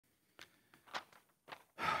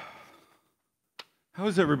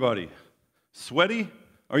How's everybody? Sweaty?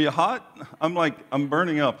 Are you hot? I'm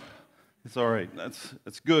burning up. It's all right.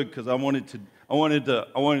 That's good because I wanted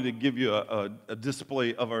to give you a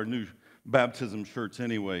display of our new baptism shirts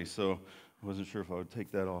anyway. So I wasn't sure if I would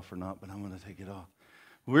take that off or not, but I'm going to take it off.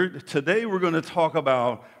 Today we're going to talk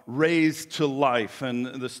about raised to life, and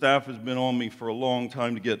the staff has been on me for a long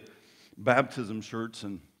time to get baptism shirts,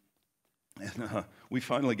 and we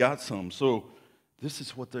finally got some. So this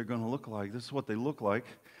is what they're going to look like. This is what they look like,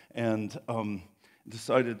 and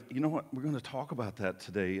decided, you know what, we're going to talk about that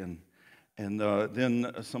today, and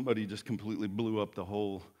then somebody just completely blew up the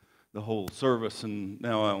whole service, and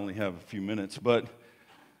now I only have a few minutes, but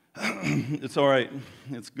it's all right.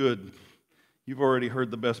 It's good. You've already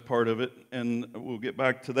heard the best part of it, and we'll get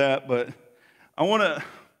back to that, but I want to,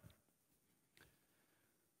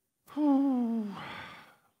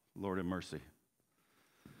 Lord have mercy.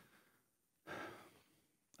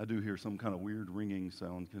 I do hear some kind of weird ringing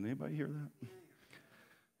sound. Can anybody hear that?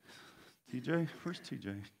 TJ? Where's TJ?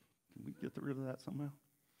 Can we get rid of that somehow?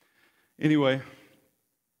 Anyway,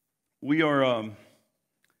 we're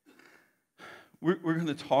going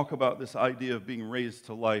to talk about this idea of being raised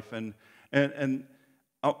to life, and I'm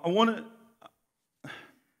going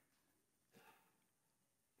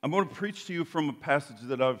to preach to you from a passage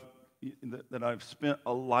that I've spent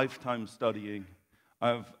a lifetime studying.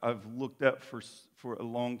 I've looked at for a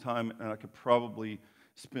long time, and I could probably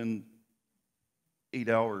spend 8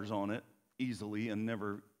 hours on it easily and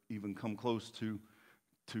never even come close to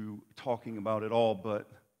talking about it all. But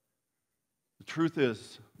the truth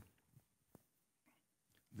is,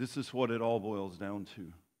 this is what it all boils down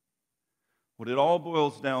to. What it all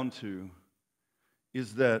boils down to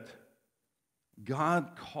is that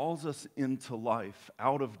God calls us into life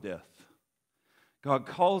out of death. God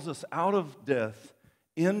calls us out of death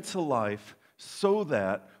into life so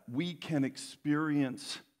that we can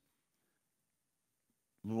experience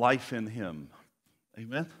life in Him.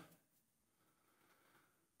 Amen?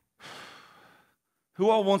 Who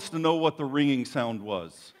all wants to know what the ringing sound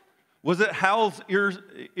was? Was it Hal's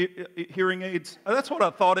hearing aids? That's what I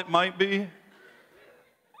thought it might be.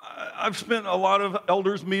 I've spent a lot of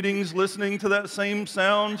elders' meetings listening to that same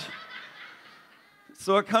sound.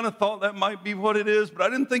 So I kind of thought that might be what it is, but I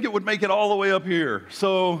didn't think it would make it all the way up here.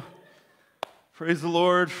 So praise the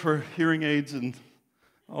Lord for hearing aids and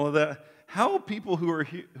all of that. How people who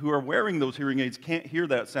are wearing those hearing aids can't hear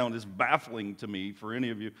that sound is baffling to me. For any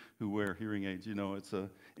of you who wear hearing aids, you know,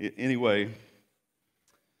 anyway.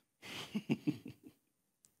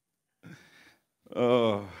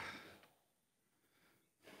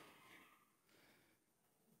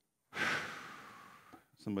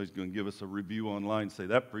 Somebody's going to give us a review online, say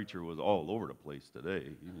that preacher was all over the place today.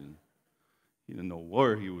 He didn't know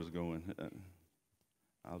where he was going.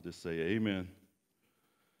 I'll just say amen.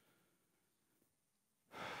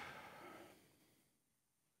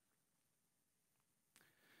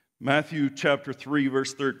 Matthew chapter 3,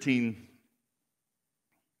 verse 13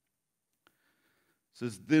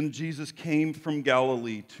 says, "Then Jesus came from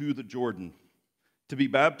Galilee to the Jordan to be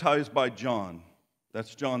baptized by John."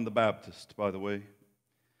 That's John the Baptist, by the way.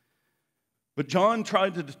 "But John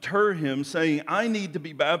tried to deter him, saying, 'I need to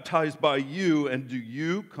be baptized by you, and do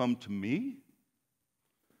you come to me?'"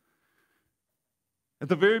 At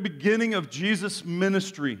the very beginning of Jesus'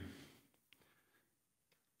 ministry,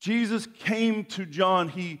 Jesus came to John.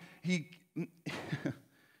 He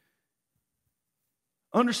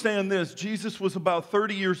understand this, Jesus was about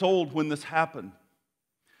 30 years old when this happened.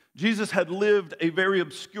 Jesus had lived a very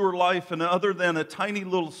obscure life, and other than a tiny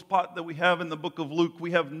little spot that we have in the book of Luke,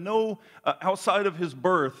 we have no, outside of his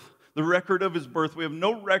birth, the record of his birth, we have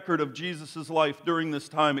no record of Jesus' life during this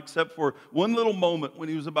time except for one little moment when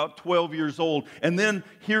he was about 12 years old. And then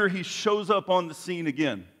here he shows up on the scene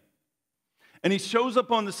again. And he shows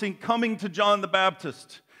up on the scene coming to John the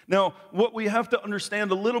Baptist. Now, what we have to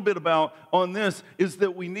understand a little bit about on this is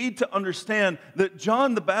that we need to understand that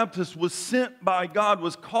John the Baptist was sent by God,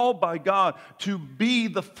 was called by God to be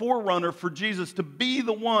the forerunner for Jesus, to be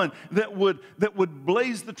the one that would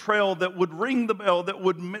blaze the trail, that would ring the bell, that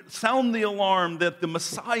would sound the alarm that the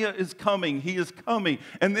Messiah is coming, he is coming.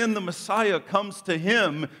 And then the Messiah comes to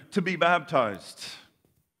him to be baptized.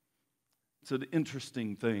 It's an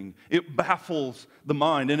interesting thing. It baffles the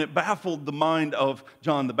mind, and it baffled the mind of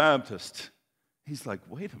John the Baptist. He's like,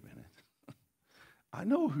 wait a minute. I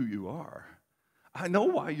know who you are. I know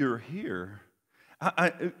why you're here.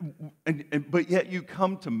 But yet you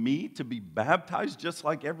come to me to be baptized just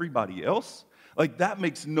like everybody else? Like, that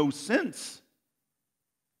makes no sense.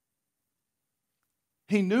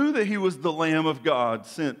 He knew that he was the Lamb of God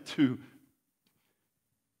sent to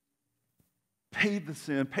paid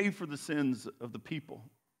for the sins of the people.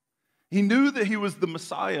 He knew that he was the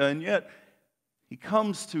Messiah, and yet he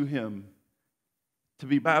comes to him to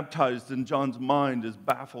be baptized, and John's mind is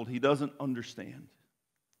baffled. He doesn't understand.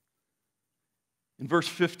 In verse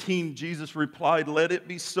 15, Jesus replied, "Let it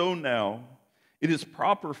be so now. It is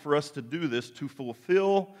proper for us to do this to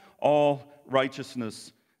fulfill all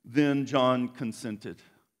righteousness." Then John consented.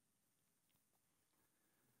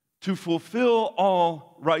 To fulfill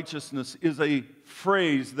all righteousness is a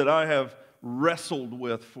phrase that I have wrestled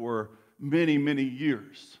with for many, many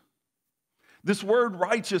years. This word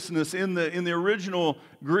righteousness in the original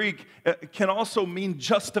Greek can also mean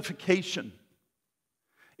justification.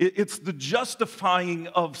 It's the justifying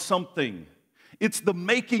of something. It's the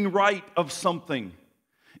making right of something.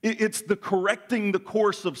 It's the correcting the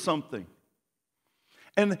course of something.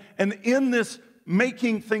 And in this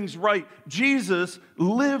making things right, Jesus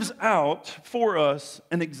lives out for us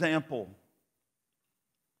an example.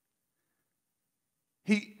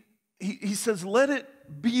 He says, let it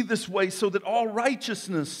be this way so that all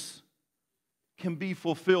righteousness can be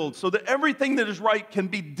fulfilled, so that everything that is right can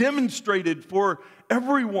be demonstrated for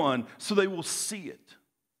everyone, so they will see it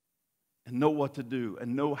and know what to do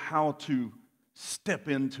and know how to step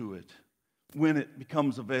into it when it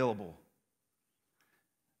becomes available.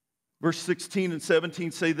 Verse 16 and 17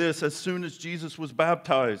 say this: as soon as Jesus was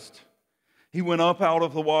baptized, he went up out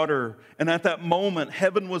of the water, and at that moment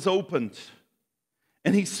heaven was opened,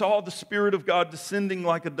 and he saw the Spirit of God descending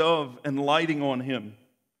like a dove and lighting on him.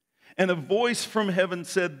 And a voice from heaven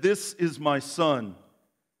said, "This is my Son,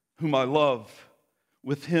 whom I love.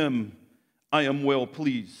 With him I am well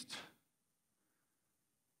pleased."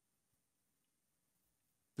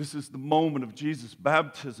 This is the moment of Jesus'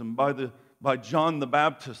 baptism by John the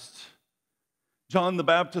Baptist. John the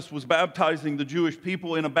Baptist was baptizing the Jewish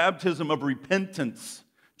people in a baptism of repentance.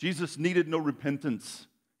 Jesus needed no repentance.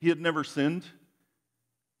 He had never sinned.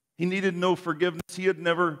 He needed no forgiveness. He had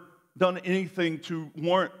never done anything to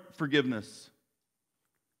warrant forgiveness.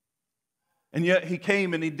 And yet he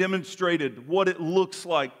came and he demonstrated what it looks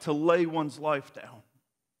like to lay one's life down.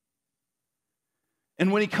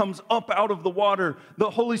 And when he comes up out of the water, the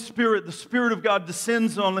Holy Spirit, the Spirit of God,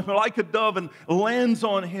 descends on him like a dove and lands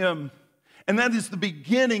on him. And that is the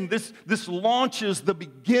beginning. This launches the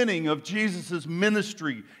beginning of Jesus'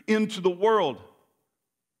 ministry into the world,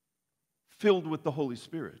 filled with the Holy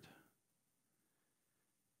Spirit.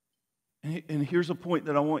 And here's a point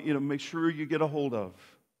that I want you to make sure you get a hold of,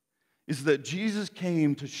 is that Jesus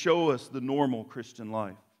came to show us the normal Christian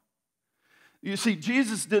life. You see,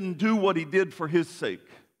 Jesus didn't do what he did for his sake.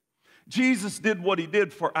 Jesus did what he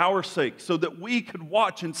did for our sake, so that we could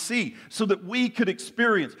watch and see, so that we could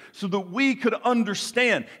experience, so that we could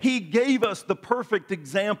understand. He gave us the perfect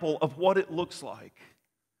example of what it looks like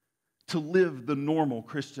to live the normal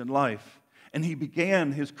Christian life. And he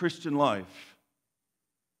began his Christian life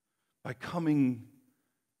by coming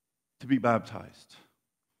to be baptized,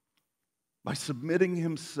 by submitting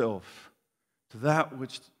himself to that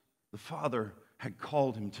which the Father had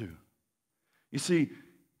called him to. You see,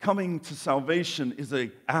 coming to salvation is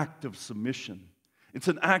an act of submission. It's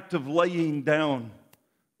an act of laying down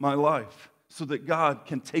my life so that God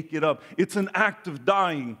can take it up. It's an act of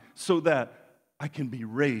dying so that I can be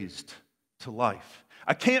raised to life.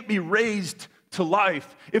 I can't be raised to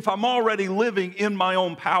life if I'm already living in my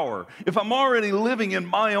own power, if I'm already living in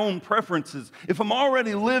my own preferences, if I'm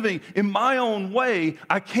already living in my own way.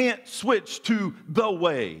 I can't switch to the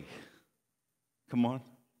way. Come on.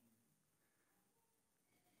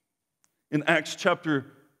 In Acts chapter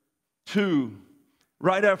 2,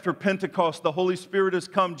 right after Pentecost, the Holy Spirit has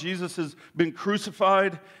come. Jesus has been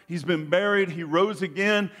crucified. He's been buried. He rose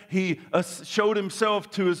again. He showed himself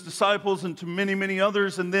to his disciples and to many, many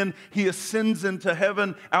others. And then he ascends into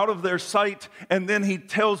heaven out of their sight. And then he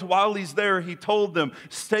tells, while he's there, he told them,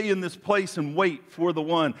 stay in this place and wait for the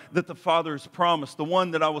one that the Father has promised, the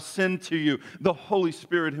one that I will send to you, the Holy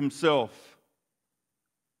Spirit himself.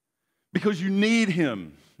 Because you need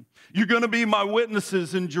him. You're going to be my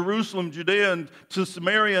witnesses in Jerusalem, Judea, and to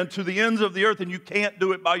Samaria, and to the ends of the earth, and you can't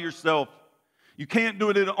do it by yourself. You can't do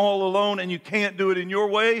it all alone, and you can't do it in your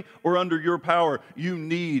way or under your power. You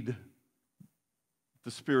need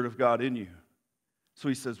the Spirit of God in you. So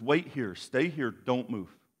he says, wait here, stay here, don't move.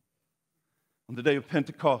 On the day of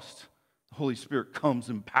Pentecost, the Holy Spirit comes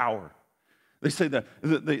in power. They say that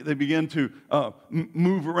they begin to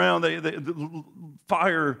move around. The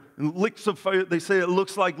fire, licks of fire. They say it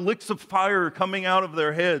looks like licks of fire coming out of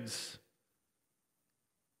their heads.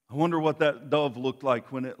 I wonder what that dove looked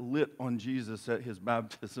like when it lit on Jesus at his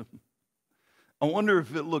baptism. I wonder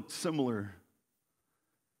if it looked similar.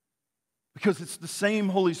 Because it's the same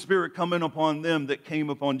Holy Spirit coming upon them that came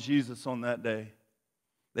upon Jesus on that day,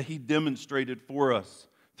 that he demonstrated for us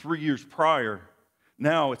 3 years prior.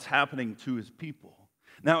 Now it's happening to his people.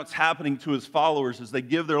 Now it's happening to his followers as they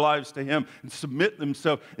give their lives to him and submit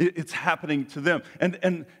themselves. It's happening to them.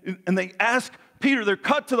 And they ask Peter, they're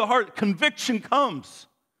cut to the heart. Conviction comes.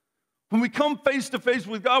 When we come face to face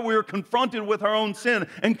with God, we are confronted with our own sin,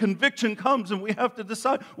 and conviction comes, and we have to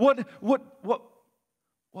decide,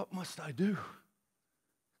 what must I do?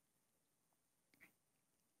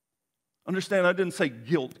 Understand, I didn't say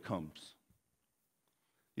guilt comes.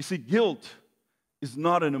 You see, guilt is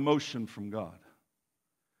not an emotion from God.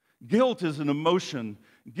 Guilt is an emotion.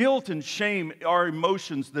 Guilt and shame are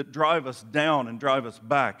emotions that drive us down and drive us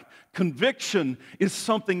back. Conviction is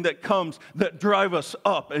something that comes that drive us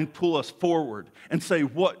up and pull us forward and say,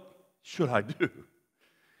 what should I do?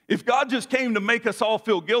 If God just came to make us all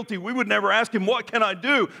feel guilty, we would never ask him, what can I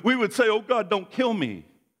do? We would say, oh God, don't kill me.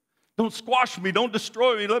 Don't squash me. Don't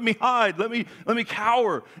destroy me. Let me hide. Let me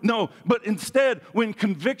cower. No, but instead, when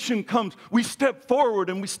conviction comes, we step forward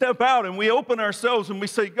and we step out and we open ourselves and we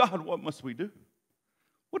say, God, what must we do?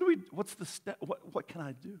 What's the step? What can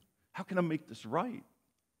I do? How can I make this right?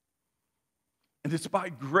 And it's by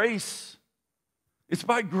grace. It's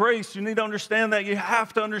by grace. You need to understand that. You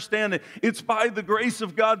have to understand it. It's by the grace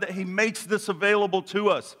of God that he makes this available to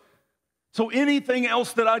us. So anything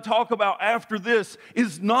else that I talk about after this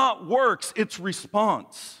is not works, it's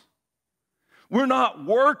response. We're not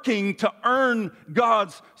working to earn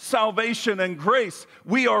God's salvation and grace.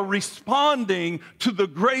 We are responding to the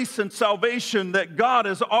grace and salvation that God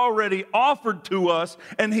has already offered to us.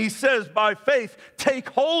 And he says, by faith,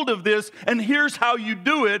 take hold of this, and here's how you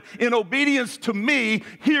do it. In obedience to me,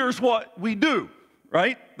 here's what we do.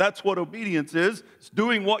 Right? That's what obedience is. It's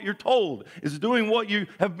doing what you're told. It's doing what you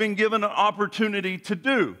have been given an opportunity to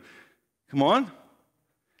do. Come on.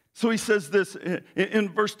 So he says this in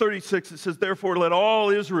verse 36. It says, therefore, let all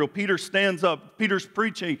Israel. Peter stands up. Peter's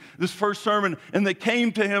preaching this first sermon, and they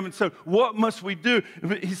came to him and said, what must we do?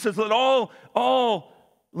 He says, let all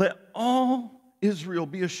Israel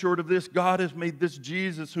be assured of this. God has made this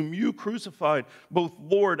Jesus, whom you crucified, both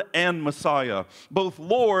Lord and Messiah. Both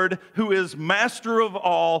Lord, who is master of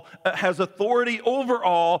all, has authority over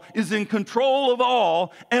all, is in control of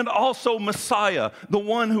all, and also Messiah, the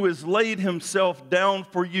one who has laid himself down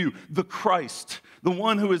for you, the Christ, the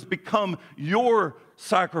one who has become your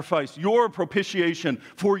sacrifice, your propitiation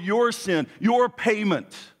for your sin, your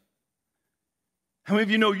payment. How many of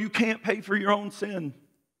you know you can't pay for your own sin?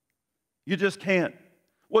 You just can't.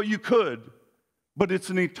 Well, you could, but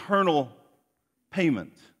it's an eternal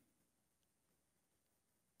payment.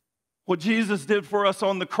 What Jesus did for us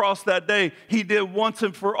on the cross that day, he did once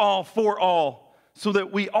and for all, so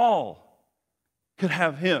that we all could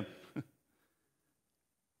have him.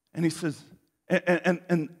 And he says,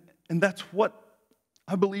 and that's what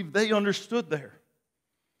I believe they understood there.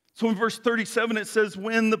 So in verse 37, it says,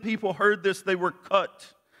 when the people heard this, they were cut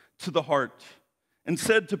to the heart, and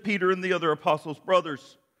said to Peter and the other apostles,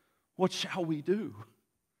 brothers, what shall we do?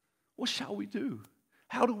 What shall we do?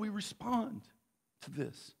 How do we respond to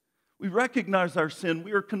this? We recognize our sin.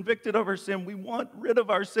 We are convicted of our sin. We want rid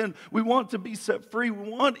of our sin. We want to be set free. We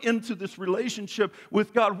want into this relationship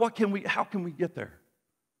with God. How can we get there?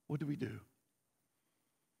 What do we do?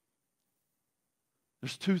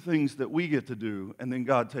 There's two things that we get to do, and then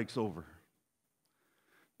God takes over.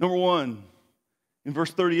 Number one, in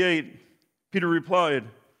verse 38, Peter replied,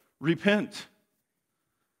 repent.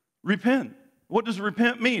 Repent. What does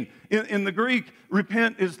repent mean? In the Greek,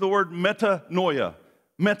 repent is the word metanoia.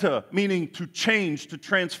 Meta, meaning to change, to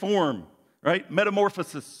transform, right?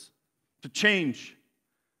 Metamorphosis, to change.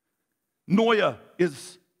 Noia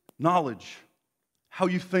is knowledge, how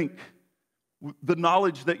you think, the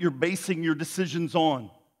knowledge that you're basing your decisions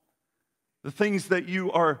on, the things that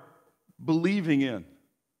you are believing in.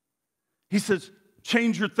 He says,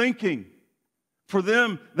 change your thinking. For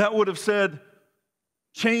them, that would have said,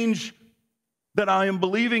 change that I am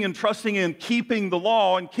believing and trusting in keeping the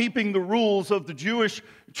law and keeping the rules of the Jewish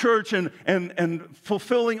church and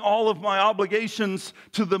fulfilling all of my obligations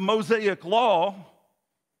to the Mosaic law,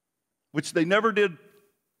 which they never did,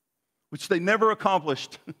 which they never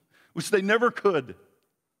accomplished, which they never could,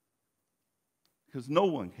 because no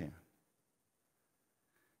one can.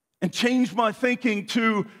 And change my thinking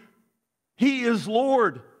to, he is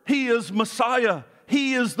Lord. He is Messiah.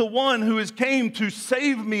 He is the one who has came to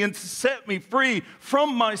save me and to set me free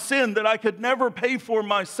from my sin that I could never pay for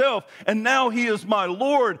myself. And now He is my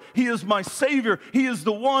Lord. He is my Savior. He is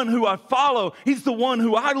the one who I follow. He's the one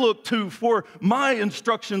who I look to for my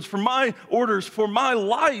instructions, for my orders, for my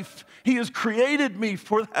life. He has created me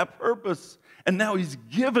for that purpose. And now He's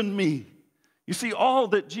given me. You see, all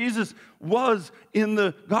that Jesus was in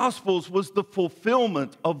the Gospels was the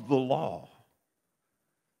fulfillment of the law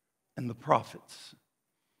and the prophets.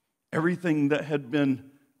 Everything that had been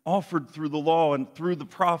offered through the law and through the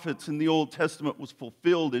prophets in the Old Testament was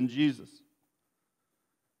fulfilled in Jesus.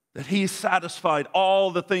 That He satisfied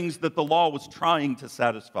all the things that the law was trying to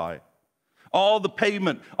satisfy. All the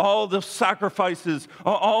payment, all the sacrifices,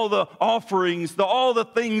 all the offerings, all the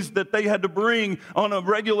things that they had to bring on a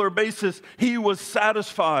regular basis, He was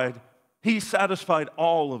satisfied. He satisfied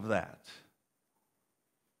all of that.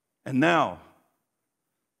 And now,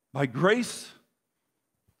 by grace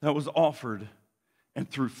that was offered, and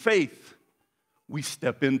through faith, we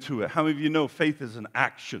step into it. How many of you know faith is an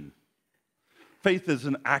action? Faith is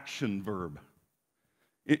an action verb.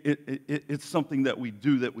 It's something that we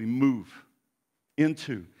do, that we move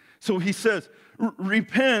into. So He says,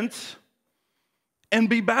 repent and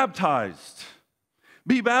be baptized.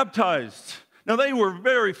 Be baptized. Now, they were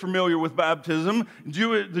very familiar with baptism.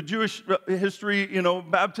 The Jewish history,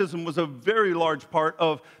 baptism was a very large part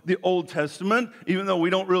of the Old Testament, even though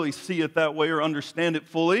we don't really see it that way or understand it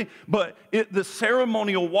fully. But the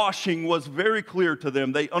ceremonial washing was very clear to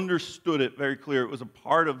them. They understood it very clear. It was a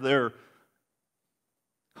part of their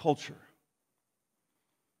culture.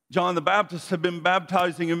 John the Baptist had been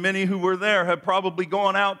baptizing, and many who were there had probably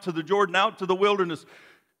gone out to the Jordan, out to the wilderness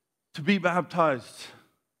to be baptized.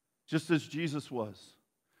 Just as Jesus was.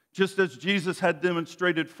 Just as Jesus had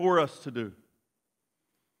demonstrated for us to do.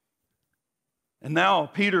 And now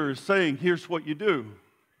Peter is saying, here's what you do.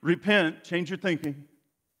 Repent, change your thinking.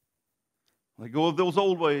 Let go of those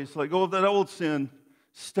old ways. Let go of that old sin.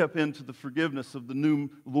 Step into the forgiveness of the new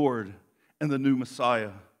Lord and the new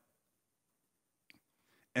Messiah.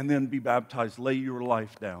 And then be baptized. Lay your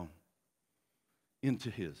life down into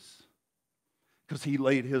His. Because He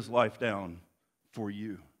laid His life down for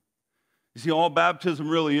you. You see, all baptism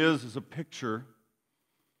really is a picture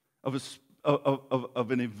of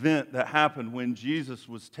an event that happened when Jesus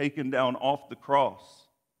was taken down off the cross.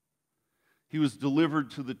 He was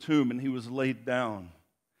delivered to the tomb and He was laid down.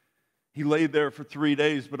 He laid there for 3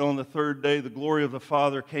 days, but on the third day, the glory of the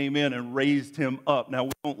Father came in and raised Him up. Now,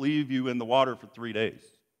 we won't leave you in the water for 3 days.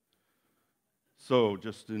 So,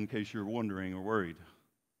 just in case you're wondering or worried.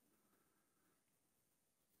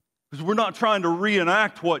 Because we're not trying to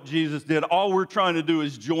reenact what Jesus did. All we're trying to do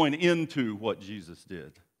is join into what Jesus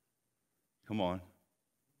did. Come on.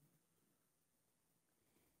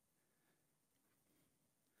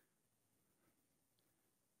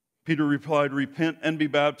 Peter replied, repent and be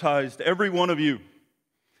baptized, every one of you,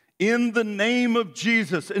 in the name of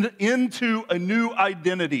Jesus, and into a new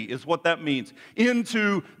identity is what that means.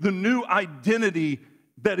 Into the new identity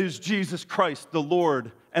that is Jesus Christ, the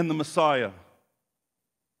Lord and the Messiah.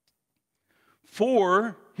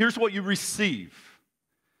 For, here's what you receive.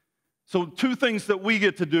 So 2 things that we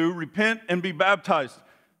get to do, repent and be baptized.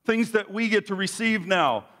 Things that we get to receive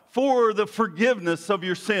now. For the forgiveness of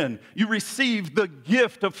your sin. You receive the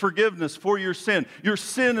gift of forgiveness for your sin. Your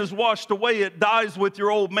sin is washed away. It dies with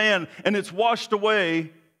your old man and it's washed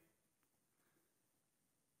away.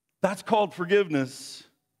 That's called forgiveness.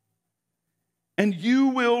 And you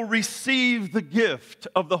will receive the gift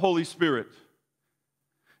of the Holy Spirit.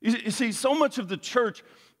 You see, so much of the church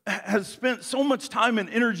has spent so much time and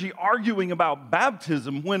energy arguing about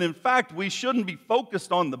baptism when in fact we shouldn't be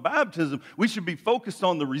focused on the baptism. We should be focused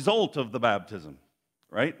on the result of the baptism,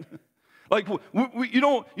 right? Like you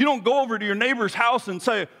don't go over to your neighbor's house and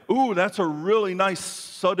say, ooh, that's a really nice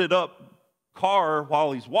sudded up car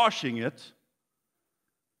while he's washing it.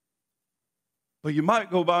 But you might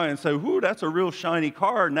go by and say, ooh, that's a real shiny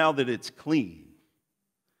car now that it's clean,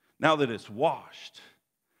 now that it's washed.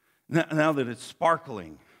 Now that it's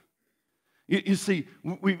sparkling. You see,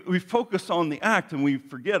 we focus on the act and we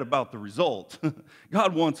forget about the result.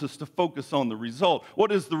 God wants us to focus on the result.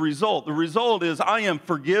 What is the result? The result is I am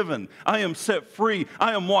forgiven. I am set free.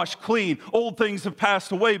 I am washed clean. Old things have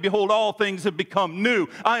passed away. Behold, all things have become new.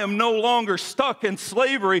 I am no longer stuck in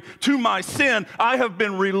slavery to my sin. I have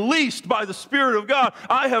been released by the Spirit of God.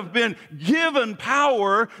 I have been given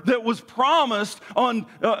power that was promised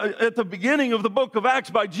at the beginning of the book of Acts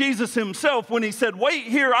by Jesus Himself when He said, wait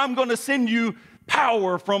here, I'm going to send you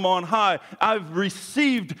power from on high. I've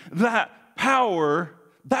received that power.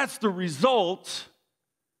 That's the result.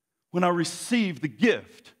 when I receive the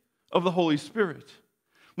gift of the Holy Spirit.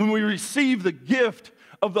 When we receive the gift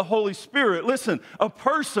of the Holy Spirit, listen, a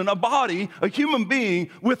person, a body, a human being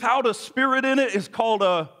without a spirit in it is called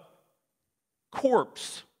a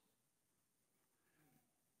corpse.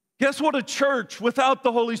 Guess what a church without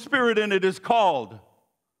the Holy Spirit in it is called?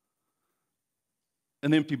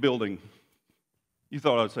 An empty building. You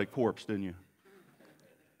thought I'd say corpse, didn't you?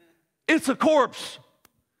 It's a corpse.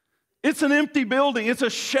 It's an empty building. It's a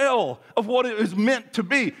shell of what it is meant to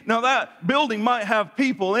be. Now, that building might have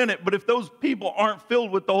people in it, but if those people aren't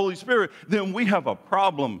filled with the Holy Spirit, then we have a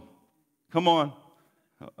problem. Come on.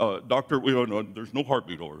 Doctor, there's no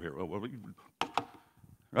heartbeat over here.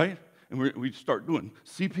 Right? And we start doing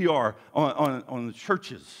CPR on the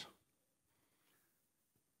churches.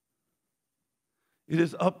 It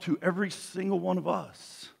is up to every single one of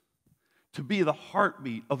us to be the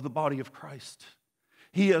heartbeat of the body of Christ.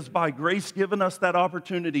 He has, by grace, given us that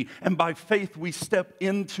opportunity, and by faith we step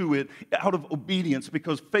into it out of obedience,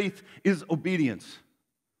 because faith is obedience.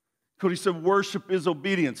 Cody said worship is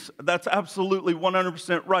obedience. That's absolutely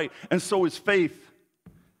 100% right, and so is faith.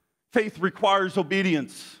 Faith requires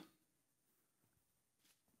obedience.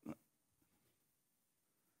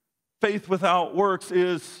 Faith without works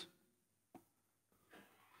is,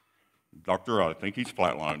 doctor, I think he's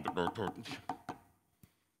flatlined.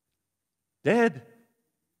 Dead.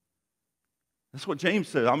 That's what James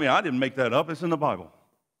said. I mean, I didn't make that up. It's in the Bible.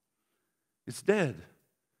 It's dead.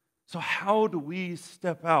 So how do we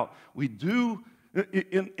step out? We do,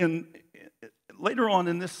 later on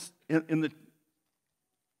in the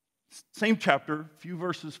same chapter, a few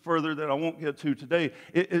verses further that I won't get to today,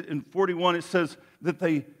 in 41 it says that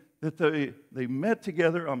they met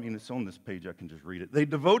together. I mean, it's on this page. I can just read it. They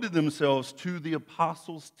devoted themselves to the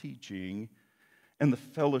apostles' teaching and the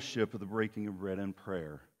fellowship of the breaking of bread and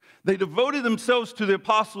prayer. They devoted themselves to the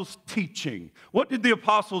apostles' teaching. What did the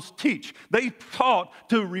apostles teach? They taught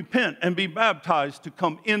to repent and be baptized to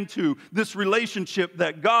come into this relationship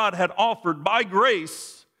that God had offered by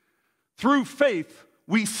grace. Through faith,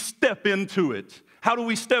 we step into it. How do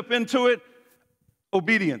we step into it?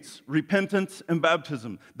 Obedience, repentance, and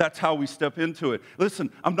baptism. That's how we step into it.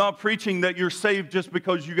 Listen, I'm not preaching that you're saved just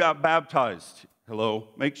because you got baptized. Hello?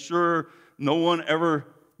 Make sure no one ever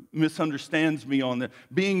misunderstands me on that.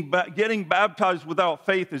 Getting baptized without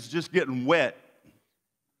faith is just getting wet.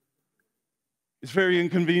 It's very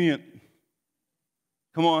inconvenient.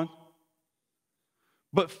 Come on.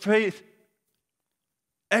 But faith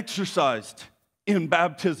exercised in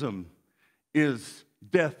baptism is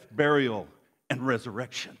death, burial, and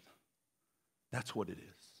resurrection. That's what it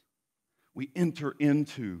is. We enter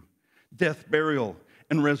into death, burial,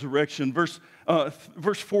 and resurrection. Verse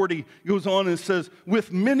 40 goes on and says,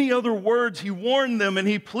 with many other words he warned them and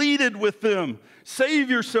he pleaded with them, save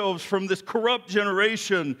yourselves from this corrupt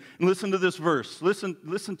generation. And listen to this verse. Listen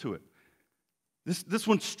to it. This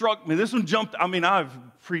one struck me. This one jumped. I mean, I've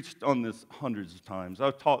preached on this hundreds of times.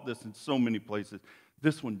 I've taught this in so many places.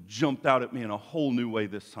 This one jumped out at me in a whole new way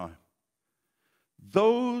this time.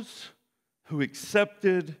 Those who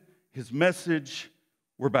accepted his message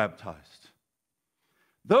were baptized.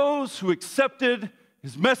 Those who accepted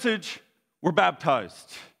his message were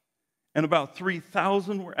baptized. And about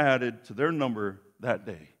 3,000 were added to their number that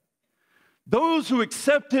day. Those who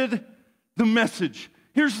accepted the message.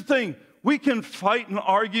 Here's the thing. We can fight and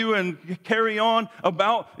argue and carry on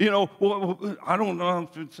about, well, I don't know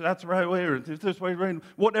if that's the right way or if this way, right,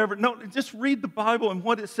 whatever. No, just read the Bible and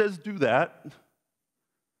what it says, do that.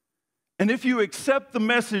 And if you accept the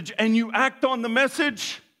message and you act on the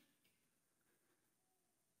message,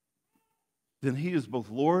 then he is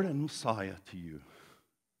both Lord and Messiah to you.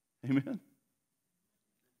 Amen?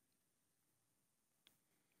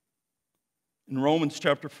 In Romans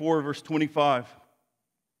chapter 4, verse 25,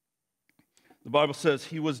 the Bible says,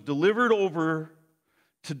 he was delivered over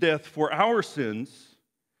to death for our sins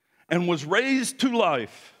and was raised to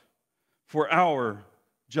life for our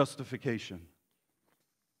justification.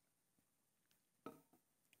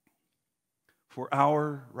 For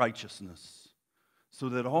our righteousness, so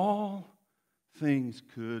that all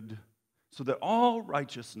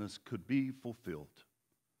righteousness could be fulfilled.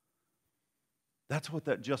 That's what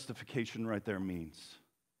that justification right there means.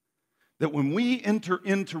 That when we enter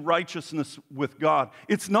into righteousness with God,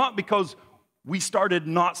 it's not because we started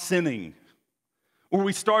not sinning, or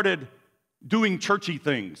we started doing churchy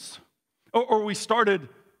things, or we started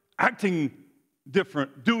acting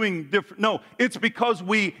different, doing different. No, it's because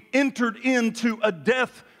we entered into a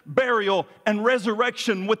death, burial, and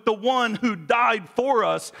resurrection with the one who died for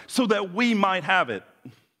us so that we might have it.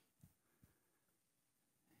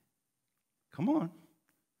 Come on.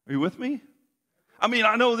 Are you with me? I mean,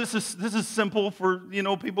 I know this is simple for,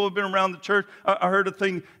 people who have been around the church. I heard a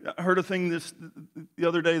thing the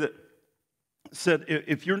other day that said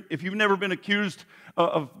if you've never been accused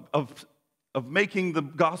of making the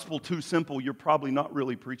gospel too simple, you're probably not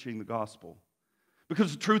really preaching the gospel.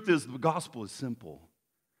 Because the truth is, the gospel is simple.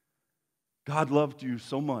 God loved you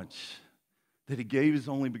so much that he gave his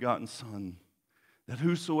only begotten Son, that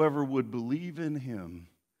whosoever would believe in him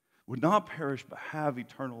would not perish but have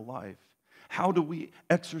eternal life. How do we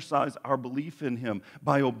exercise our belief in him?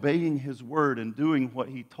 By obeying his word and doing what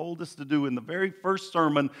he told us to do in the very first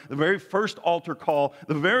sermon, the very first altar call,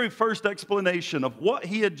 the very first explanation of what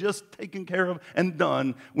he had just taken care of and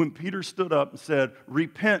done when Peter stood up and said,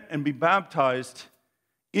 repent and be baptized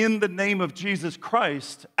in the name of Jesus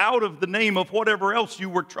Christ, out of the name of whatever else you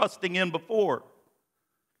were trusting in before.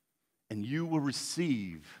 And you will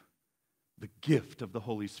receive the gift of the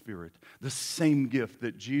Holy Spirit, the same gift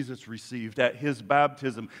that Jesus received at his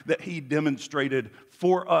baptism, that he demonstrated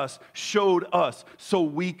for us, showed us, so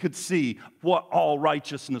we could see what all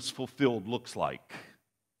righteousness fulfilled looks like.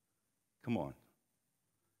 Come on.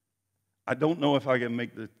 I don't know if I can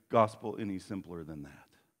make the gospel any simpler than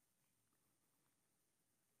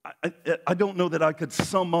that. I don't know that I could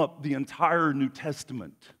sum up the entire New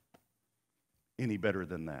Testament any better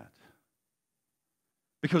than that.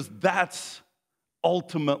 Because that's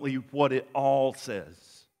ultimately what it all says.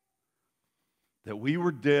 That we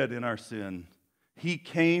were dead in our sin. He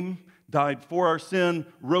came, died for our sin,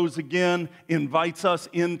 rose again, invites us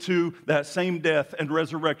into that same death and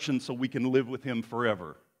resurrection so we can live with him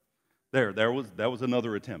forever. That was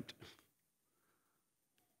another attempt.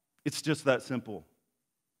 It's just that simple.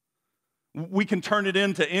 We can turn it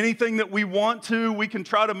into anything that we want to. We can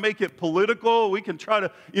try to make it political. We can try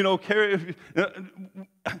to, carry.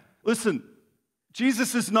 Listen,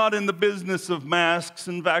 Jesus is not in the business of masks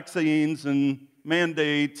and vaccines and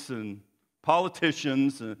mandates and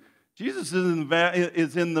politicians. Jesus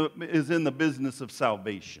is in the business of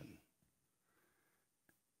salvation.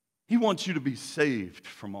 He wants you to be saved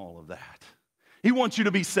from all of that. He wants you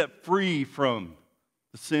to be set free from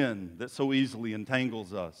the sin that so easily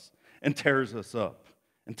entangles us and tears us up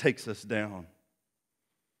and takes us down.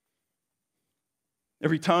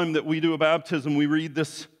 Every time that we do a baptism, we read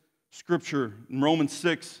this scripture in Romans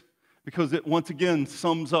 6 because it once again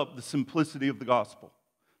sums up the simplicity of the gospel,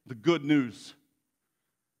 the good news.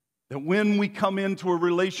 That when we come into a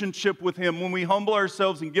relationship with him, when we humble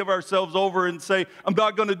ourselves and give ourselves over and say, I'm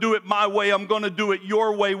not going to do it my way, I'm going to do it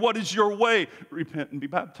your way. What is your way? Repent and be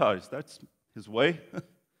baptized. That's his way.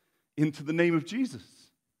 Into the name of Jesus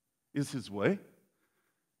is his way.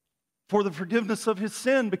 For the forgiveness of his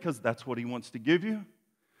sin, because that's what he wants to give you.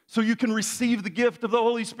 So you can receive the gift of the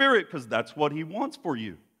Holy Spirit, because that's what he wants for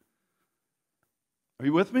you. Are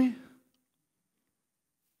you with me?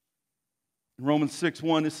 In Romans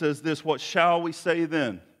 6:1 it says this, what shall we say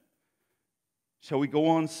then? Shall we go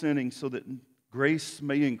on sinning so that grace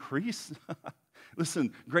may increase?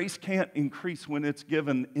 Listen, grace can't increase when it's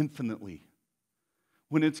given infinitely.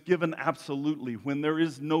 When it's given absolutely, when there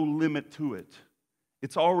is no limit to it.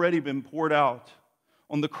 It's already been poured out.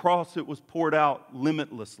 On the cross, it was poured out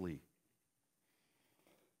limitlessly.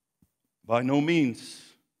 By no means.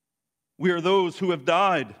 We are those who have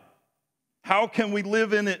died. How can we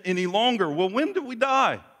live in it any longer? Well, when did we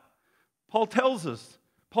die? Paul tells us.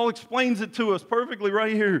 Paul explains it to us perfectly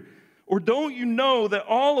right here. Or don't you know that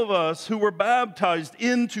all of us who were baptized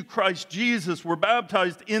into Christ Jesus were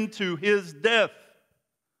baptized into his death?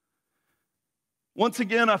 Once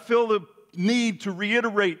again, I feel the need to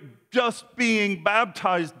reiterate, just being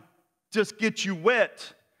baptized just gets you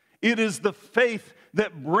wet. It is the faith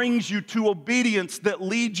that brings you to obedience, that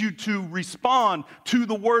leads you to respond to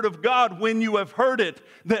the Word of God when you have heard it,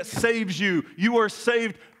 that saves you. You are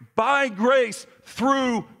saved by grace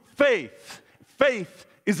through faith. Faith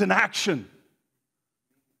is an action.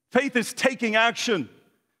 Faith is taking action.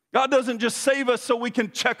 God doesn't just save us so we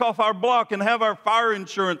can check off our block and have our fire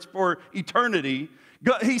insurance for eternity.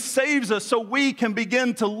 He saves us so we can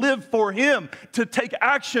begin to live for him, to take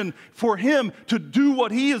action for him, to do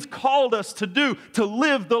what he has called us to do, to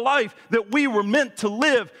live the life that we were meant to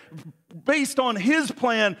live based on his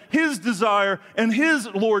plan, his desire, and his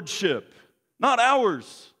lordship, not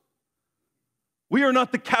ours. We are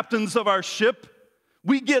not the captains of our ship.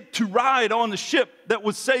 We get to ride on the ship that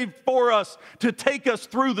was saved for us to take us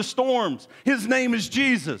through the storms. His name is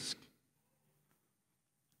Jesus.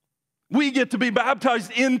 We get to be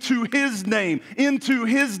baptized into his name, into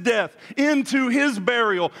his death, into his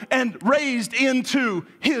burial, and raised into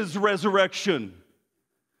his resurrection.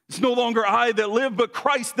 It's no longer I that live, but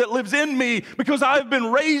Christ that lives in me, because I've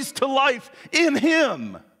been raised to life in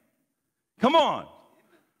him. Come on.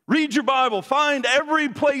 Read your Bible. Find every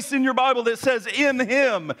place in your Bible that says in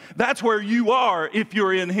him. That's where you are if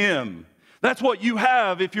you're in him. That's what you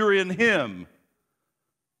have if you're in him.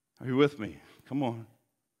 Are you with me? Come on.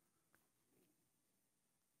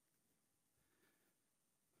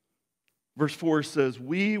 Verse 4 says,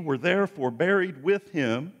 we were therefore buried with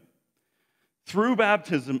him through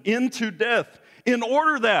baptism into death, in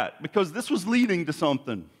order that, because this was leading to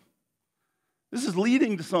something. This is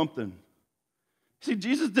leading to something. See,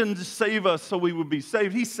 Jesus didn't just save us so we would be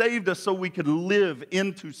saved. He saved us so we could live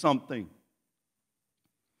into something.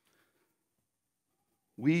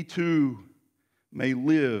 We too may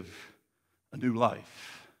live a new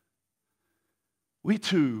life. We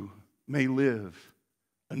too may live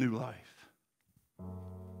a new life.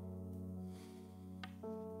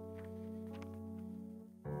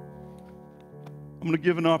 I'm going to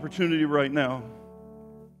give an opportunity right now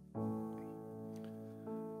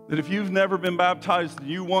that if you've never been baptized and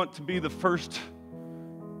you want to be the first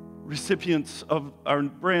recipients of our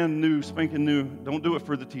brand new, spanking new, don't do it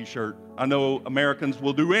for the t-shirt. I know Americans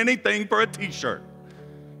will do anything for a t-shirt.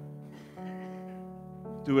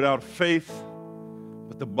 Do it out of faith,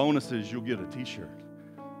 but the bonus is you'll get a t-shirt.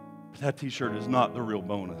 But that t-shirt is not the real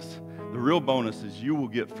bonus. The real bonus is you will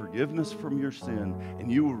get forgiveness from your sin,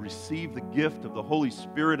 and you will receive the gift of the Holy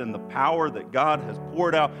Spirit and the power that God has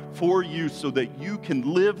poured out for you so that you can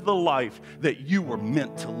live the life that you were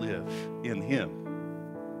meant to live in him.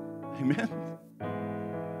 Amen?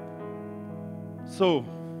 So,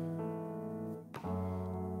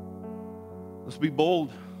 let's be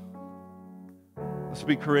bold. Let's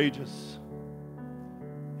be courageous.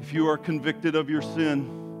 If you are convicted of your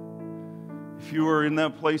sin, if you are in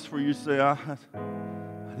that place where you say, I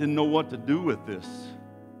didn't know what to do with this.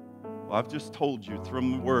 Well, I've just told you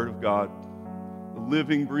from the Word of God, the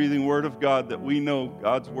living, breathing Word of God, that we know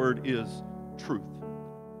God's Word is truth.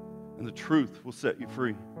 And the truth will set you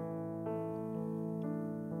free.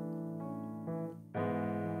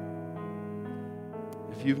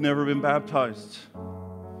 If you've never been baptized,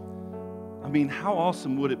 I mean, how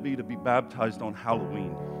awesome would it be to be baptized on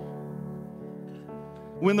Halloween?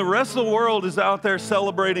 When the rest of the world is out there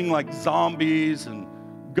celebrating like zombies and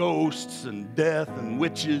ghosts and death and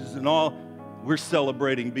witches and all, we're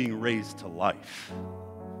celebrating being raised to life.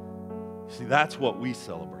 See, that's what we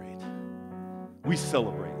celebrate. We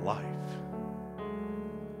celebrate life.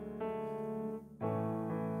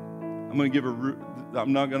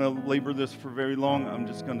 I'm not going to labor this for very long. I'm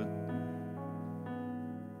just going to,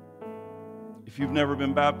 if you've never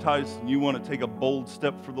been baptized and you want to take a bold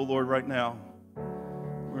step for the Lord right now,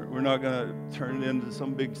 we're not going to turn it into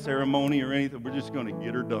some big ceremony or anything. We're just going to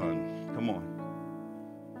get her done. Come on.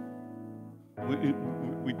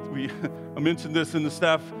 I mentioned this in the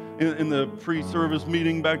staff, in the pre-service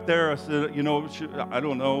meeting back there. I said, I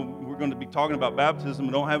don't know. We're going to be talking about baptism.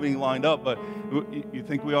 We don't have any lined up, but you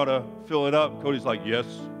think we ought to fill it up? Cody's like, yes,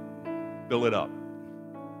 fill it up.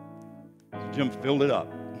 So Jim filled it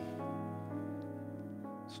up.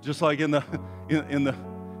 So just like in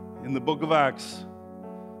the book of Acts,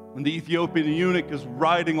 when the Ethiopian eunuch is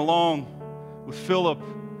riding along with Philip,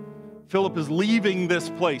 Philip is leaving this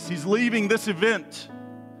place. He's leaving this event.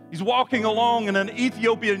 He's walking along, and an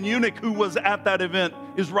Ethiopian eunuch who was at that event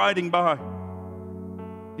is riding by.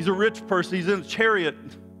 He's a rich person. He's in a chariot.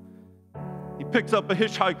 He picks up a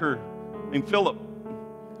hitchhiker named Philip,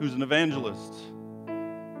 who's an evangelist.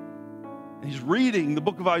 And he's reading the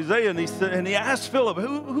book of Isaiah, and he asks Philip,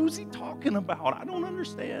 who's he talking about? I don't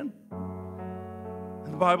understand.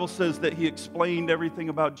 And the Bible says that he explained everything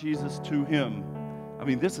about Jesus to him. I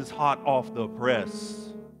mean, this is hot off the press.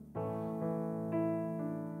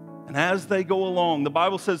 And as they go along, the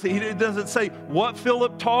Bible says it doesn't say what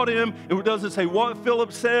Philip taught him. It doesn't say what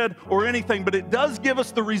Philip said or anything, but it does give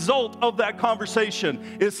us the result of that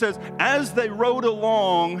conversation. It says, as they rode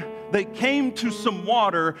along, they came to some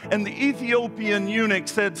water, and the Ethiopian eunuch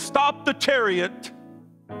said, "Stop the chariot.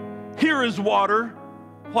 Here is water.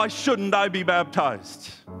 Why shouldn't I be baptized?"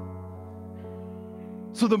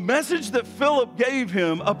 So the message that Philip gave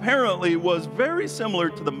him apparently was very similar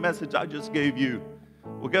to the message I just gave you.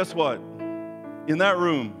 Well, guess what? In that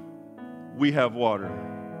room, we have water.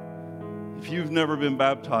 If you've never been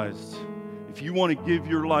baptized, if you want to give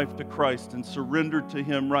your life to Christ and surrender to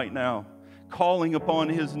Him right now, calling upon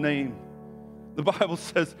His name, the Bible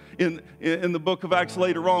says in the book of Acts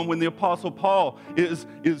later on, when the Apostle Paul is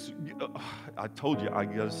I told you I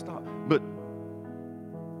got to stop, but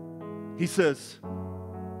he says,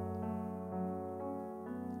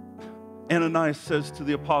 Ananias says to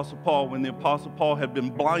the Apostle Paul, when the Apostle Paul had been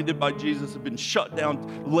blinded by Jesus, had been shut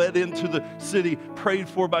down, led into the city, prayed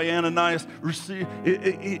for by Ananias,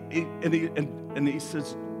 and he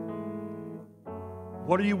says,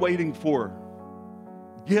 what are you waiting for?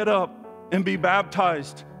 Get up and be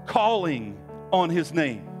baptized, calling on his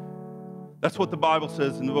name. That's what the Bible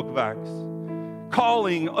says in the book of Acts.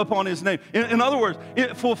 Calling upon his name. In other words,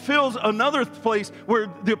 it fulfills another place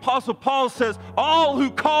where the Apostle Paul says, all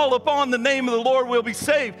who call upon the name of the Lord will be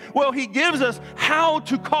saved. Well, he gives us how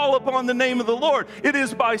to call upon the name of the Lord. It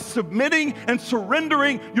is by submitting and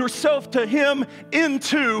surrendering yourself to him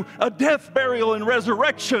into a death, burial, and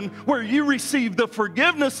resurrection where you receive the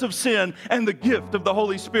forgiveness of sin and the gift of the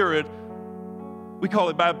Holy Spirit. We call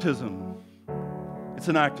it baptism. It's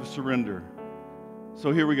an act of surrender.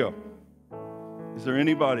 So here we go. Is there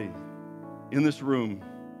anybody in this room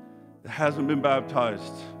that hasn't been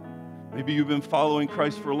baptized? Maybe you've been following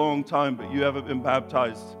Christ for a long time, but you haven't been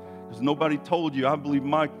baptized because nobody told you. I believe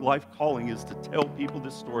my life calling is to tell people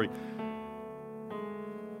this story.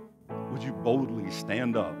 Would you boldly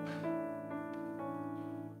stand up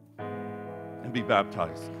and be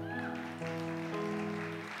baptized?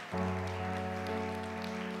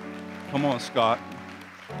 Come on, Scott.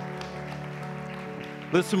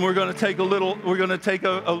 Listen, we're going to take a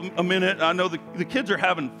minute. I know the kids are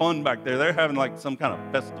having fun back there. They're having like some kind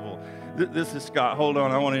of festival. This is Scott. Hold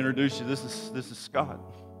on, I want to introduce you. This is Scott.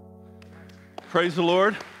 Praise the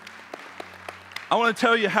Lord. I want to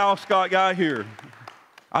tell you how Scott got here.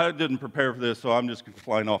 I didn't prepare for this, so I'm just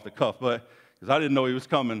flying off the cuff, but because I didn't know he was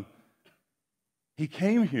coming. He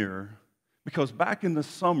came here because back in the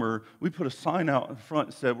summer, we put a sign out in front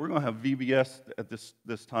that said, we're going to have VBS at this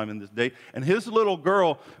time and this date. And his little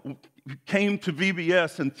girl came to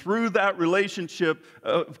VBS, and through that relationship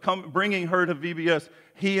of bringing her to VBS,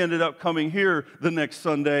 he ended up coming here the next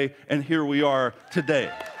Sunday, and here we are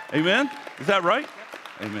today. Amen? Is that right?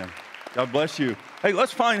 Amen. God bless you. Hey,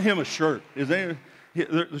 let's find him a shirt. The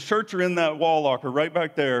shirts are in that wall locker right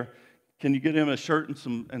back there. Can you get him a shirt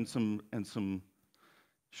and some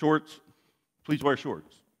shorts? Please wear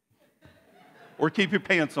shorts. Or keep your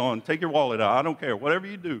pants on. Take your wallet out. I don't care. Whatever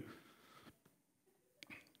you do.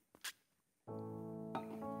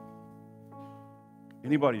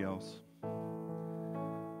 Anybody else?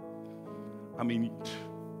 I mean,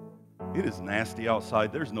 it is nasty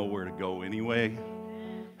outside. There's nowhere to go anyway.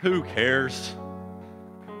 Who cares?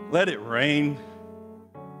 Let it rain.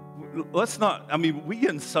 Let's not, we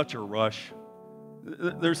get in such a rush.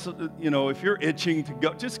 There's, if you're itching to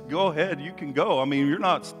go, just go ahead. You can go.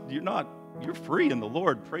 You're free in the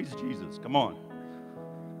Lord. Praise Jesus. Come on.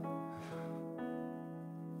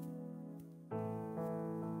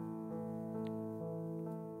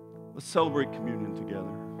 Let's celebrate communion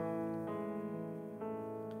together.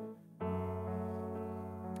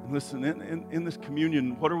 And listen, in this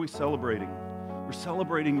communion, what are we celebrating? We're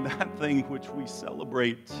celebrating that thing which we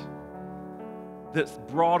celebrate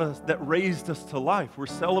that raised us to life. We're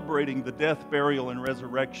celebrating the death, burial, and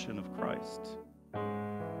resurrection of Christ.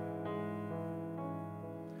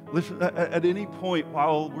 Listen, at any point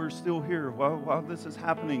while we're still here, while this is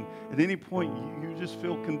happening, at any point you just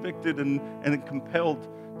feel convicted and compelled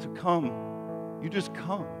to come, you just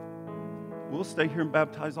come. We'll stay here and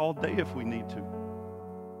baptize all day if we need to.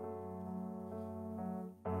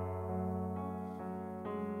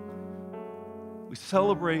 We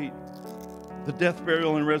celebrate the death,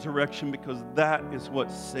 burial, and resurrection because that is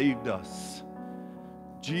what saved us.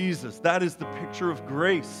 Jesus, that is the picture of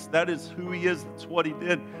grace. That is who he is. That's what he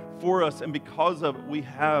did for us. And because of it, we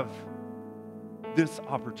have this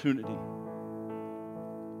opportunity.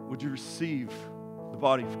 Would you receive the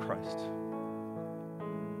body of Christ?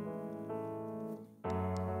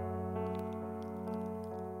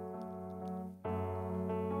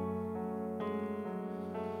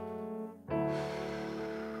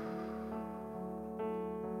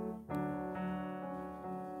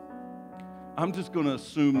 I'm just going to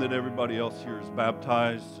assume that everybody else here is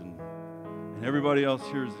baptized and everybody else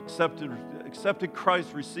here has accepted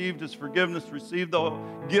Christ, received his forgiveness, received the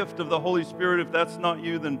gift of the Holy Spirit. If that's not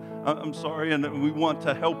you, then I'm sorry, and we want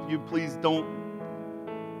to help you. Please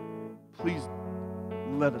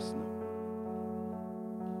let us know.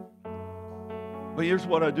 But here's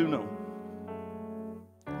what I do know,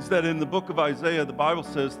 is that in the book of Isaiah, the Bible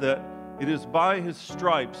says that it is by his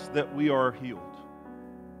stripes that we are healed.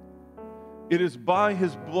 It is by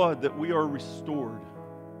his blood that we are restored.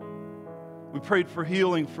 We prayed for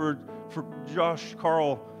healing for Josh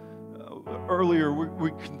Carl earlier.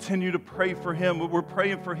 We continue to pray for him. We're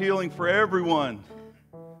praying for healing for everyone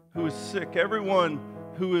who is sick, everyone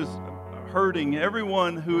who is hurting,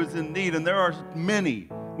 everyone who is in need, and there are many.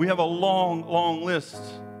 We have a long, long list.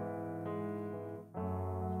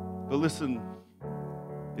 But listen,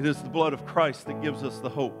 it is the blood of Christ that gives us the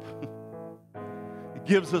hope. It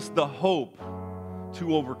gives us the hope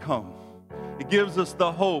to overcome. It gives us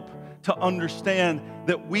the hope to understand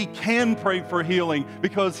that we can pray for healing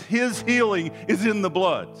because His healing is in the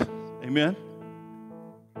blood. Amen?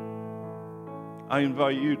 I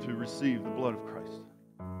invite you to receive the blood of Christ.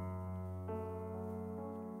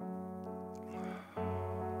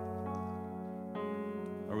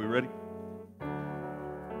 Are we ready?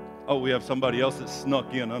 Oh, we have somebody else that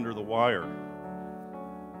snuck in under the wire.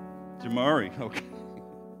 Jamari, okay.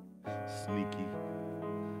 Sneaky.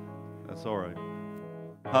 That's all right.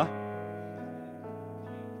 Huh?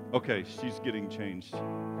 Okay, she's getting changed.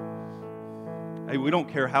 Hey, we don't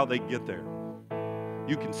care how they get there.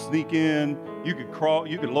 You can sneak in, you can crawl,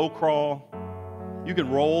 you can low crawl, you can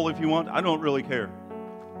roll if you want. I don't really care.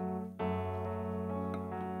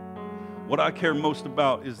 What I care most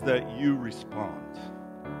about is that you respond.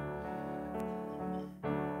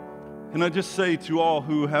 Can I just say to all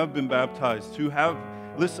who have been baptized,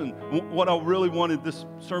 listen, what I really wanted this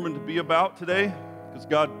sermon to be about today, because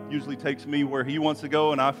God usually takes me where He wants to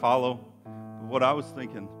go and I follow. What I was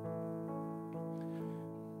thinking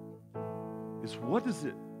is, what does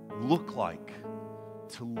it look like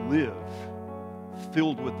to live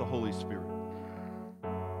filled with the Holy Spirit?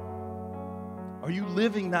 Are you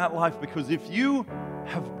living that life? Because if you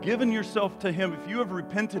have given yourself to Him, if you have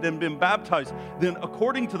repented and been baptized, then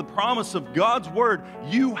according to the promise of God's Word,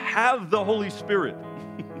 you have the Holy Spirit.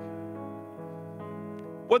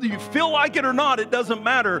 Whether you feel like it or not, it doesn't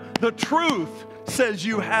matter. The truth says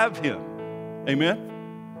you have Him. Amen?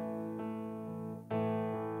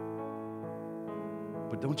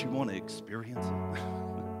 But don't you want to experience it?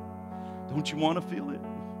 Don't you want to feel it?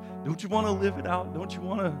 Don't you want to live it out? Don't you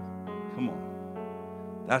want to? Come on.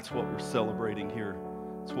 That's what we're celebrating here.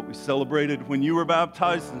 It's what we celebrated when you were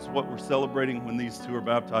baptized, and it's what we're celebrating when these two are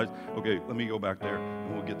baptized. Okay, let me go back there,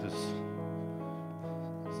 and we'll get this.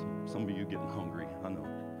 Some of you getting hungry, I know.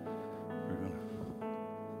 We're gonna.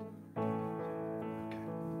 Okay.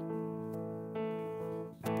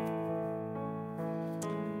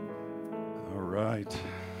 All right.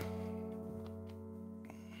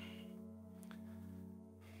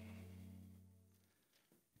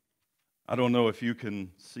 I don't know if you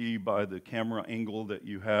can see by the camera angle that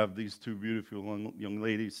you have these two beautiful young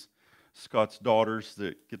ladies, Scott's daughters,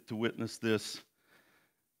 that get to witness this,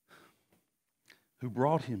 who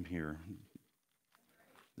brought him here.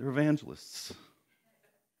 They're evangelists.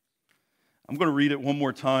 I'm going to read it one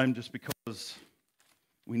more time just because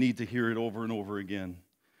we need to hear it over and over again.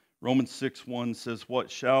 Romans 6:1 says, "What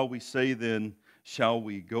shall we say then? Shall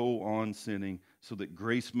we go on sinning so that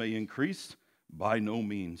grace may increase? By no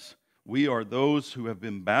means. We are those who have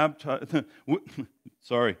been baptized.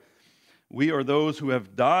 We are those who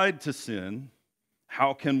have died to sin.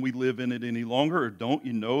 How can we live in it any longer? Or don't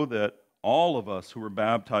you know that all of us who were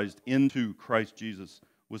baptized into Christ Jesus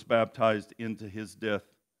was baptized into His death?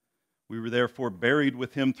 We were therefore buried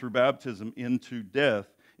with Him through baptism into death,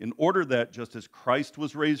 in order that just as Christ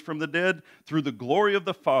was raised from the dead, through the glory of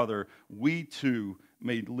the Father, we too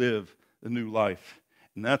may live a new life."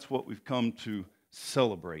 And that's what we've come to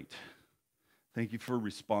celebrate. Thank you for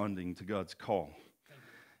responding to God's call.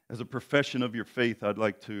 As a profession of your faith, I'd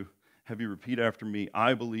like to have you repeat after me.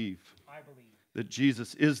 I believe that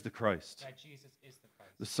Jesus is the Christ,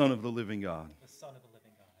 the Son of the living God.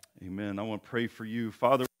 Amen. I want to pray for you.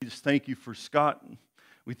 Father, we just thank you for Scott.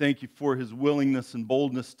 We thank you for his willingness and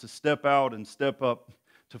boldness to step out and step up,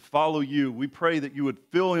 to follow you. We pray that you would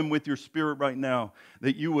fill him with your Spirit right now,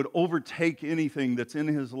 that you would overtake anything that's in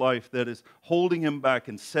his life that is holding him back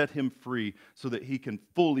and set him free so that he can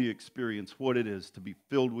fully experience what it is to be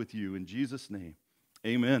filled with you. In Jesus' name,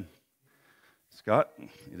 amen. Scott,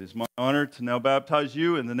 it is my honor to now baptize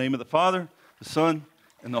you in the name of the Father, the Son,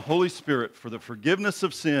 and the Holy Spirit for the forgiveness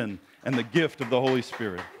of sin and the gift of the Holy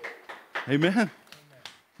Spirit. Amen. Amen.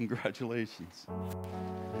 Congratulations.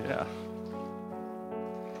 Yeah.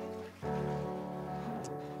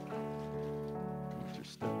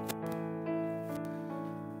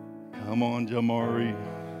 Come on, Jamari.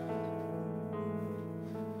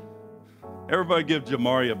 Everybody give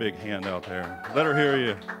Jamari a big hand out there. Let her hear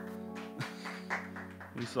you.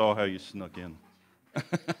 We saw how you snuck in.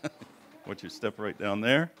 What, you step right down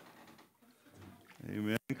there?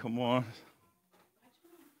 Amen. Come on.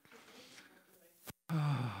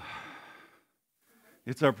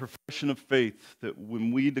 It's our profession of faith that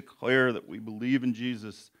when we declare that we believe in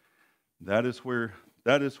Jesus, that is where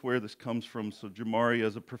That is where this comes from. So, Jamari,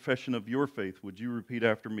 as a profession of your faith, would you repeat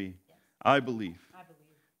after me? Yes. I believe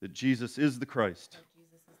that Jesus is the Christ,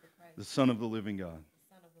 the Son of the living God.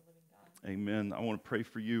 Amen. I want to pray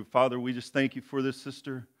for you. Father, we just thank you for this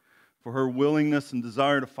sister, for her willingness and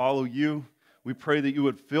desire to follow you. We pray that you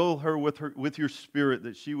would fill her with your spirit,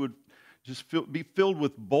 that she would just be filled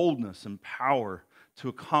with boldness and power to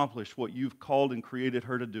accomplish what you've called and created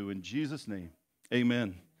her to do. In Jesus' name,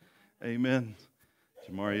 amen. Amen.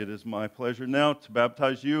 Jamari, it is my pleasure now to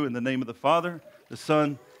baptize you in the name of the Father, the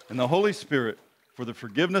Son, and the Holy Spirit for the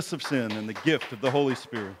forgiveness of sin and the gift of the Holy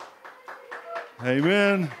Spirit.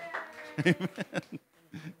 Amen. Amen.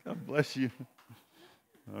 God bless you.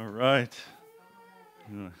 All right.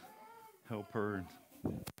 I'm going to help her.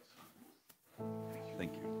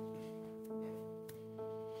 Thank you.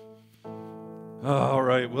 All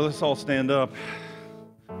right. Well, let's all stand up.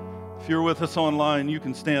 If you're with us online, you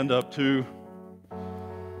can stand up too.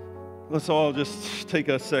 Let's all just take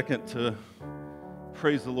a second to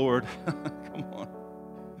praise the Lord. Come on.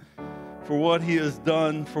 For what He has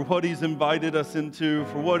done, for what He's invited us into,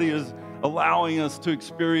 for what He is allowing us to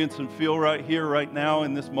experience and feel right here, right now,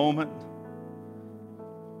 in this moment.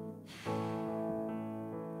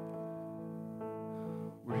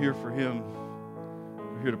 We're here for Him.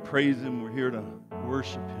 We're here to praise Him. We're here to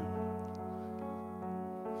worship Him.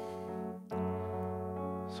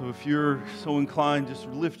 So if you're so inclined, just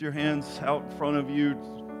lift your hands out in front of you.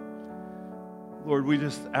 Lord, we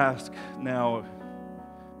just ask now,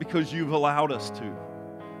 because you've allowed us to,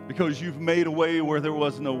 because you've made a way where there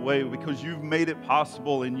was no way, because you've made it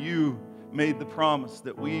possible and you made the promise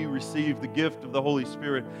that we receive the gift of the Holy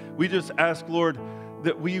Spirit. We just ask, Lord,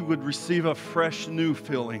 that we would receive a fresh new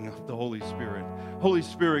filling of the Holy Spirit. Holy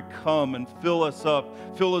Spirit, come and fill us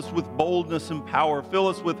up. Fill us with boldness and power. Fill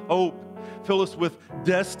us with hope. Fill us with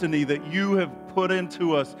destiny that you have put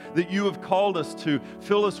into us, that you have called us to.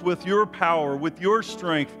 Fill us with your power, with your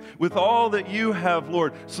strength, with all that you have,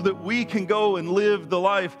 Lord, so that we can go and live the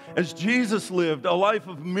life as Jesus lived, a life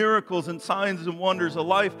of miracles and signs and wonders, a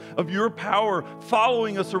life of your power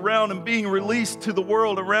following us around and being released to the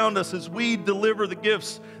world around us as we deliver the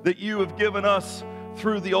gifts that you have given us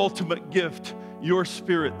through the ultimate gift, your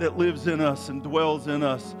Spirit that lives in us and dwells in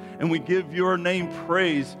us. And we give your name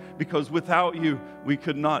praise, because without you, we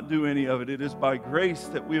could not do any of it. It is by grace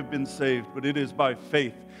that we have been saved, but it is by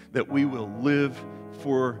faith that we will live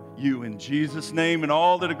for you. In Jesus' name, and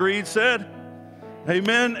all that agreed said,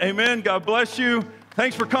 amen, amen. God bless you.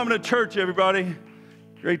 Thanks for coming to church, everybody.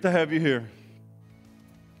 Great to have you here.